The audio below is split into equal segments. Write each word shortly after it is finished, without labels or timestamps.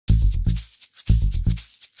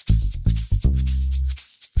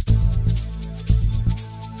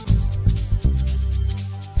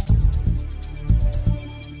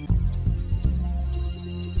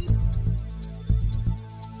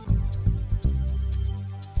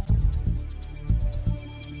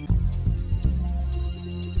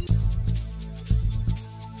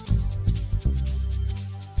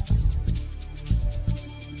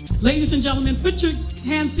Ladies and gentlemen, put your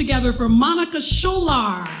hands together for Monica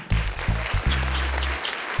Sholar.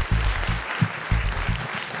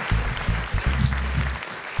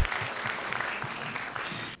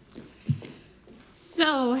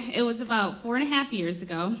 So it was about 4.5 years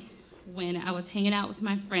ago when I was hanging out with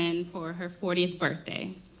my friend for her 40th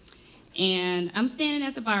birthday. And I'm standing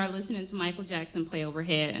at the bar listening to Michael Jackson play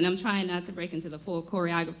overhead, and I'm trying not to break into the full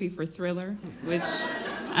choreography for Thriller, which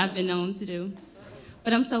I've been known to do.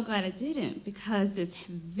 But I'm so glad I didn't, because this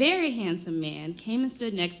very handsome man came and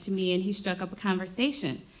stood next to me, and he struck up a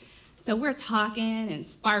conversation. So we're talking, and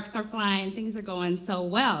sparks are flying, things are going so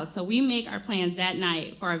well. So we make our plans that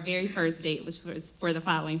night for our very first date, which was for the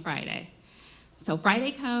following Friday. So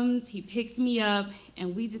Friday comes, he picks me up,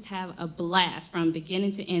 and we just have a blast from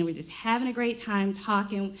beginning to end. We're just having a great time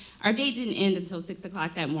talking. Our date didn't end until 6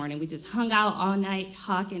 o'clock that morning. We just hung out all night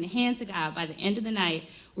talking. Hand to God, by the end of the night,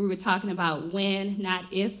 we were talking about when, not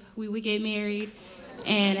if, we would get married,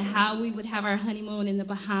 and how we would have our honeymoon in the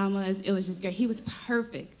Bahamas. It was just great. He was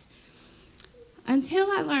perfect. Until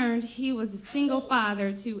I learned he was a single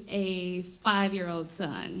father to a 5-year-old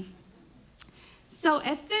son. So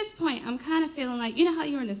at this point, I'm kind of feeling like, you know how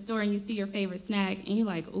you're in the store and you see your favorite snack, and you're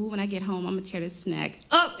like, ooh, when I get home, I'm gonna tear this snack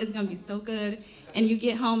up, it's gonna be so good. And you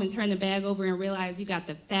get home and turn the bag over and realize you got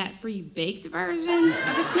the fat-free baked version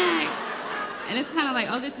of the snack. And it's kind of like,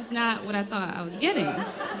 oh, this is not what I thought I was getting.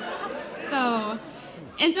 So,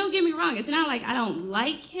 and don't get me wrong, it's not like I don't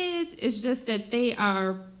like kids, it's just that they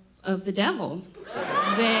are of the devil.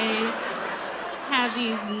 They have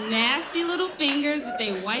these nasty little fingers that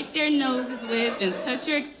they wipe their noses with and touch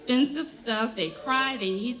your expensive stuff. They cry,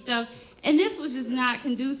 they need stuff. And this was just not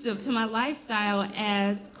conducive to my lifestyle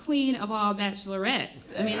as queen of all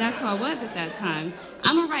bachelorettes. I mean, that's who I was at that time.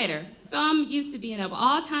 I'm a writer, so I'm used to being up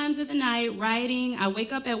all times of the night writing. I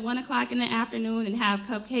wake up at 1 o'clock in the afternoon and have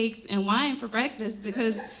cupcakes and wine for breakfast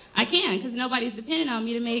because I can, because nobody's depending on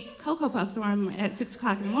me to make Cocoa Puffs for them at 6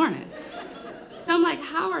 o'clock in the morning. So I'm like,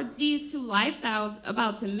 how are these two lifestyles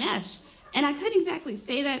about to mesh? And I couldn't exactly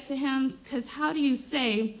say that to him, because how do you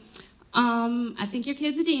say, I think your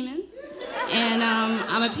kid's a demon, and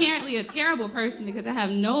I'm apparently a terrible person because I have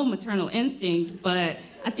no maternal instinct, but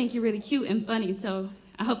I think you're really cute and funny, so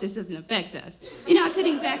I hope this doesn't affect us. You know, I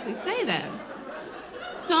couldn't exactly say that.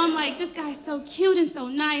 So I'm like, this guy's so cute and so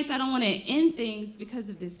nice, I don't want to end things because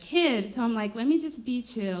of this kid. So I'm like, let me just be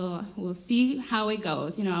chill. We'll see how it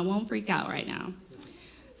goes. You know, I won't freak out right now.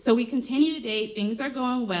 So we continue to date, things are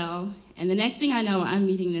going well, and the next thing I know, I'm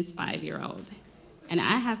meeting this 5-year-old. And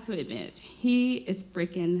I have to admit, he is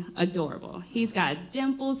freaking adorable. He's got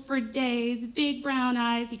dimples for days, big brown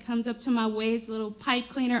eyes, he comes up to my waist, little pipe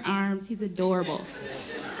cleaner arms, he's adorable.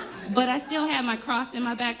 But I still had my cross in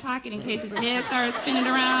my back pocket in case his head started spinning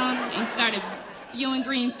around and started spewing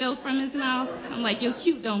green filth from his mouth. I'm like, you're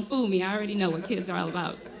cute, don't fool me. I already know what kids are all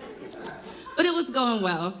about. But it was going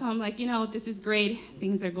well, so I'm like, you know, this is great.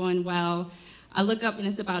 Things are going well. I look up and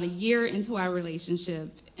it's about a year into our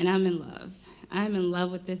relationship, and I'm in love. I'm in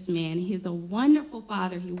love with this man. He's a wonderful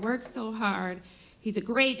father. He works so hard. He's a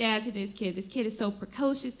great dad to this kid. This kid is so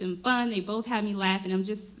precocious and fun. They both have me laughing. I'm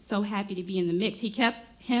just so happy to be in the mix. He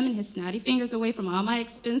kept him and his snotty fingers away from all my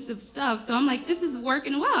expensive stuff. So I'm like, this is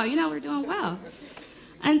working well. You know, we're doing well.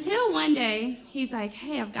 Until one day, he's like,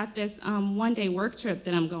 hey, I've got this one-day work trip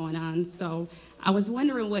that I'm going on. So I was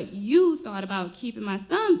wondering what you thought about keeping my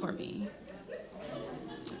son for me.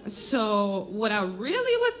 So what I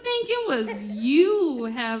really was thinking was, you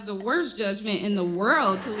have the worst judgment in the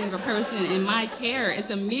world to leave a person in my care.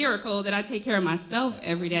 It's a miracle that I take care of myself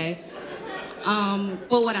every day.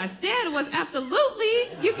 But what I said was,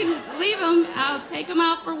 absolutely, you can leave him. I'll take him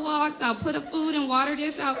out for walks. I'll put a food and water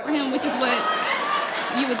dish out for him, which is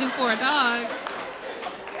what you would do for a dog.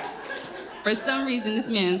 For some reason, this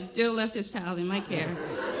man still left his child in my care.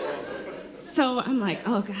 So I'm like,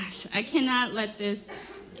 oh gosh, I cannot let this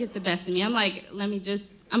get the best of me. I'm like, I'm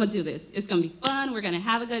gonna do this. It's gonna be fun, we're gonna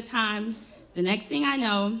have a good time. The next thing I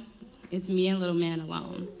know, it's me and little man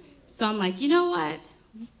alone. So I'm like, you know what?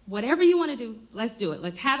 Whatever you wanna do, let's do it.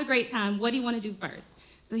 Let's have a great time. What do you wanna do first?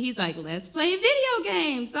 So he's like, let's play video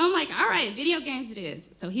games. So I'm like, all right, video games it is.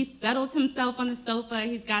 So he settles himself on the sofa.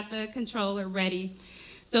 He's got the controller ready.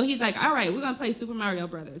 So he's like, all right, we're gonna play Super Mario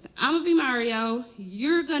Brothers. I'm gonna be Mario,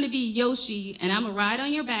 you're gonna be Yoshi, and I'm gonna ride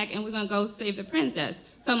on your back, and we're gonna go save the princess.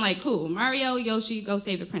 So I'm like, cool, Mario, Yoshi, go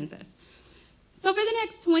save the princess. So for the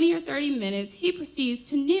next 20 or 30 minutes, he proceeds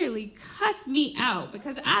to nearly cuss me out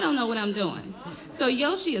because I don't know what I'm doing. So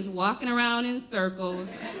Yoshi is walking around in circles.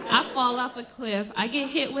 I fall off a cliff. I get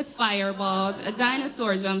hit with fireballs. A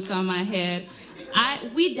dinosaur jumps on my head.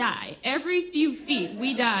 We die. Every few feet,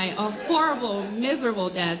 we die a horrible, miserable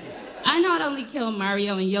death. I not only kill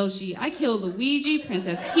Mario and Yoshi, I kill Luigi,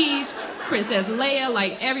 Princess Peach, Princess Leia,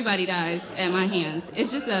 like everybody dies at my hands.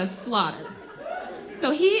 It's just a slaughter.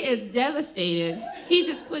 So he is devastated. He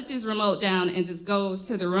just puts his remote down and just goes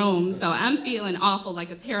to the room. So I'm feeling awful, like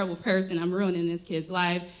a terrible person. I'm ruining this kid's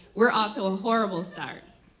life. We're off to a horrible start.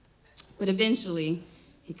 But eventually,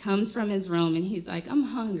 he comes from his room and he's like, I'm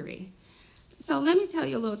hungry. So let me tell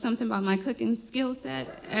you a little something about my cooking skill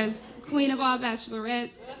set. As queen of all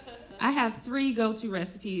bachelorettes, I have 3 go-to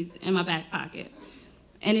recipes in my back pocket.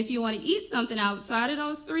 And if you want to eat something outside of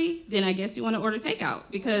those 3, then I guess you want to order takeout,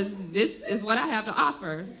 because this is what I have to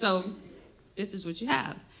offer. So this is what you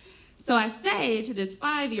have. So I say to this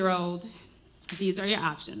 5-year-old, these are your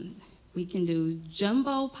options. We can do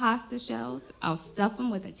jumbo pasta shells. I'll stuff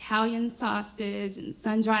them with Italian sausage and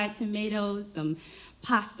sun-dried tomatoes, some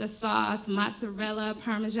pasta sauce, mozzarella,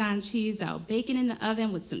 Parmesan cheese. I'll bake it in the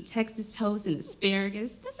oven with some Texas toast and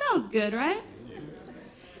asparagus. That sounds good, right?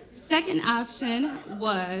 Second option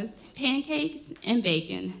was pancakes and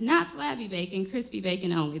bacon. Not flabby bacon, crispy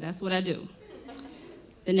bacon only. That's what I do.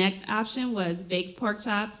 The next option was baked pork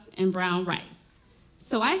chops and brown rice.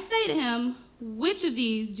 So I say to him, which of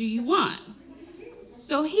these do you want?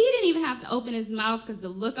 So he didn't even have to open his mouth, because the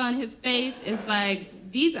look on his face is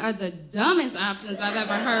like, these are the dumbest options I've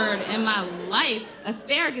ever heard in my life.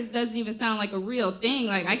 Asparagus doesn't even sound like a real thing.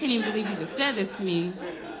 Like, I can't even believe you just said this to me.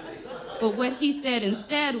 But what he said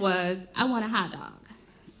instead was, I want a hot dog.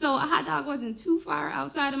 So a hot dog wasn't too far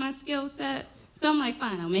outside of my skill set. So I'm like,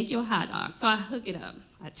 fine, I'll make you a hot dog. So I hook it up.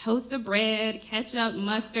 I toast the bread, ketchup,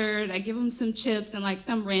 mustard. I give him some chips and like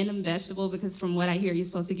some random vegetable, because from what I hear, you're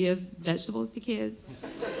supposed to give vegetables to kids.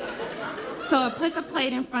 So I put the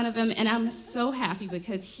plate in front of him, and I'm so happy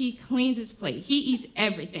because he cleans his plate. He eats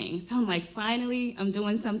everything. So I'm like, finally, I'm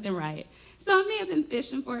doing something right. So I may have been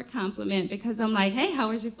fishing for a compliment, because I'm like, hey, how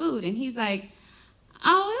was your food? And he's like,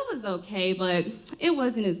 oh, it was okay, but it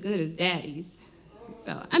wasn't as good as Daddy's.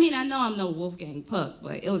 So, I mean, I know I'm no Wolfgang Puck,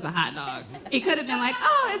 but it was a hot dog. He could have been like,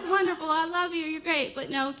 oh, it's wonderful, I love you, you're great. But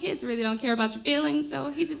no, kids really don't care about your feelings, so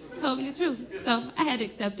he just told me the truth. So I had to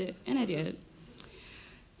accept it, and I did.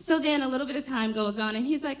 So then a little bit of time goes on, and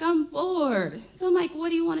he's like, I'm bored. So I'm like, what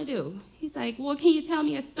do you want to do? He's like, well, can you tell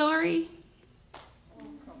me a story?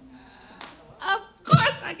 Of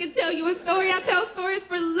course I can tell you a story. I tell stories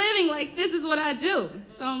for a living. Like, this is what I do.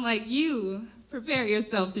 So I'm like, you prepare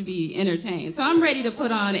yourself to be entertained. So I'm ready to put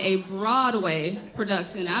on a Broadway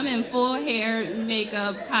production. I'm in full hair,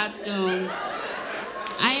 makeup, costume.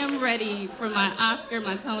 I am ready for my Oscar,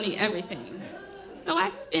 my Tony, everything. So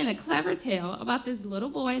I spin a clever tale about this little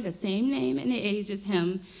boy, the same name and age as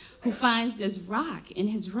him, who finds this rock in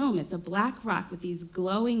his room. It's a black rock with these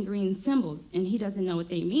glowing green symbols, and he doesn't know what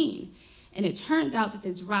they mean. And it turns out that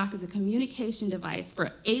this rock is a communication device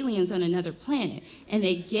for aliens on another planet. And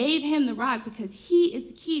they gave him the rock because he is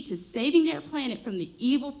the key to saving their planet from the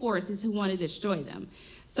evil forces who want to destroy them.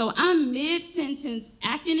 So I'm mid-sentence,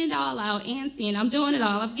 acting it all out and seeing, I'm doing it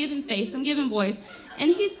all, I'm giving face, I'm giving voice. And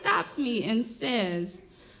he stops me and says,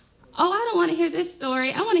 oh, I don't want to hear this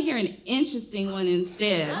story. I want to hear an interesting one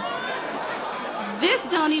instead. This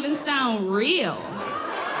don't even sound real.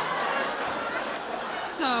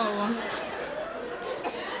 So,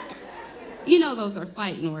 you know those are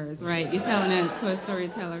fighting words, right? You're telling that to a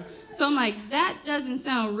storyteller. So I'm like, that doesn't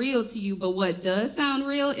sound real to you, but what does sound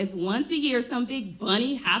real is once a year some big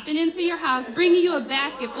bunny hopping into your house, bringing you a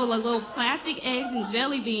basket full of little plastic eggs and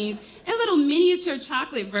jelly beans and little miniature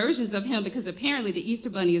chocolate versions of him, because apparently the Easter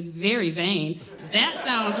Bunny is very vain. That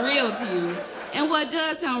sounds real to you. And what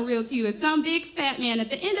does sound real to you is some big fat man at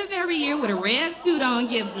the end of every year with a red suit on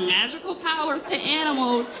gives magical powers to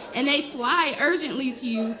animals, and they fly urgently to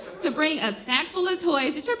you to bring a sack full of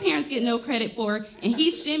toys that your parents get no credit for, and he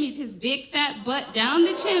shimmies his big fat butt down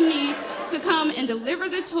the chimney to come and deliver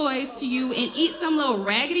the toys to you and eat some little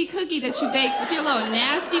raggedy cookie that you baked with your little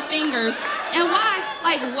nasty fingers. And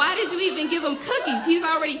why did you even give him cookies? He's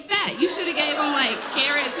already fat. You should have gave him like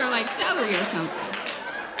carrots or like celery or something.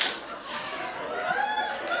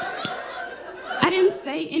 I didn't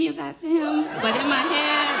say any of that to him, but in my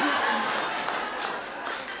head,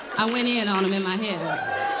 I went in on him in my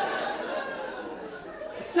head.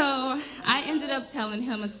 So I ended up telling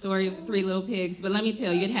him a story of 3 Little Pigs, but let me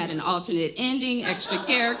tell you, it had an alternate ending, extra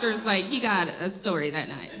characters, like he got a story that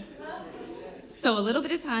night. So a little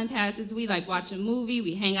bit of time passes, we like watch a movie,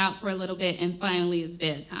 we hang out for a little bit, and finally it's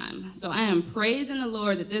bedtime. So I am praising the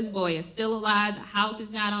Lord that this boy is still alive, the house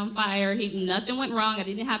is not on fire, nothing went wrong, I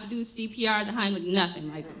didn't have to do CPR, the Heimlich,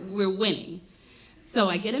 nothing, like we're winning. So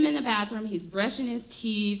I get him in the bathroom, he's brushing his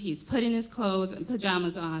teeth, he's putting his clothes and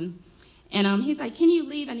pajamas on. And he's like, can you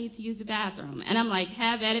leave? I need to use the bathroom. And I'm like,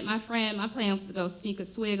 have at it, my friend. My plan was to go sneak a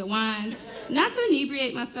swig of wine, not to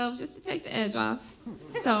inebriate myself, just to take the edge off.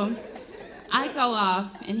 So I go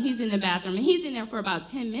off, and he's in the bathroom, and he's in there for about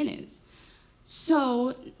 10 minutes.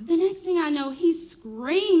 So the next thing I know, he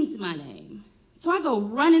screams my name. So I go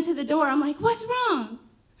running to the door. I'm like, what's wrong?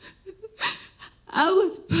 I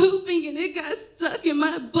was pooping, and it got stuck in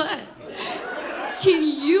my butt. Can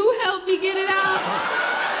you help me get it out?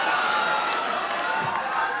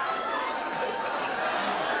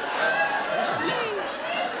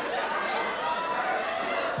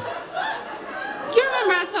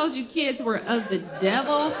 I told you kids were of the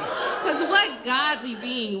devil? Because what godly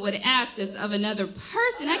being would ask this of another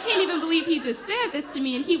person? I can't even believe he just said this to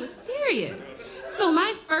me and he was serious. So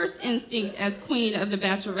my first instinct as queen of the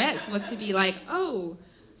bachelorettes was to be like, oh,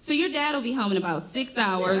 so your dad will be home in about 6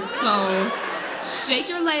 hours, so shake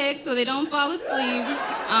your legs so they don't fall asleep.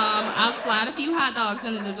 I'll slide a few hot dogs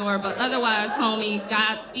under the door, but otherwise, homie,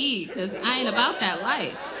 Godspeed, because I ain't about that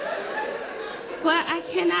life. But I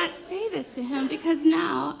cannot say this to him because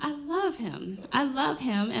now I love him. I love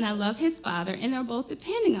him and I love his father, and they're both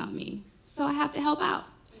depending on me. So I have to help out.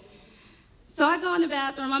 So I go in the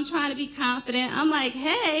bathroom, I'm trying to be confident. I'm like,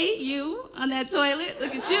 hey, you on that toilet,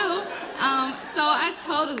 look at you. So I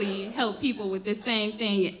totally help people with this same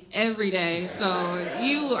thing every day. So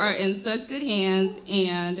you are in such good hands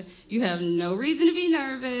and you have no reason to be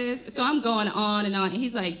nervous. So I'm going on, and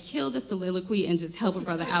he's like, kill the soliloquy and just help a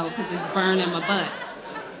brother out because it's burning my butt.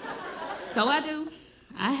 So I do.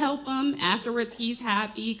 I help him. Afterwards, he's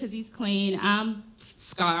happy because he's clean. I'm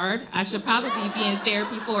scarred. I should probably be in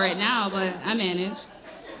therapy for it now, but I managed.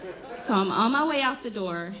 So I'm on my way out the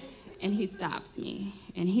door, and he stops me,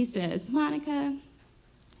 and he says, Monica,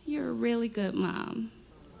 you're a really good mom.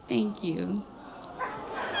 Thank you.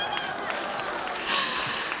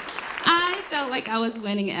 I felt like I was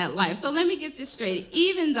winning at life. So let me get this straight.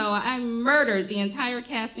 Even though I murdered the entire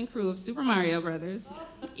cast and crew of Super Mario Brothers,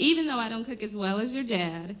 even though I don't cook as well as your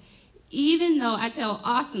dad, even though I tell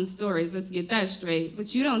awesome stories, let's get that straight,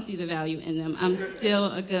 but you don't see the value in them, I'm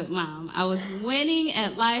still a good mom. I was winning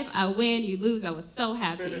at life. I win, you lose. I was so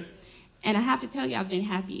happy. And I have to tell you, I've been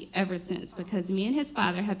happy ever since because me and his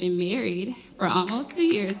father have been married for almost 2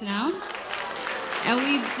 years now. And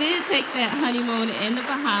we did take that honeymoon in the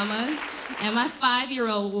Bahamas. And my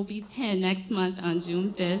 5-year-old will be 10 next month on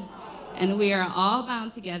June 5th. And we are all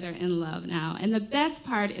bound together in love now. And the best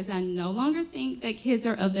part is I no longer think that kids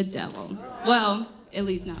are of the devil. Well, at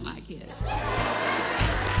least not my kids.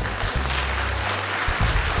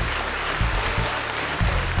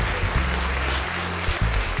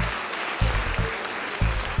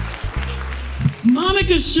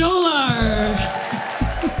 Monica Sholar.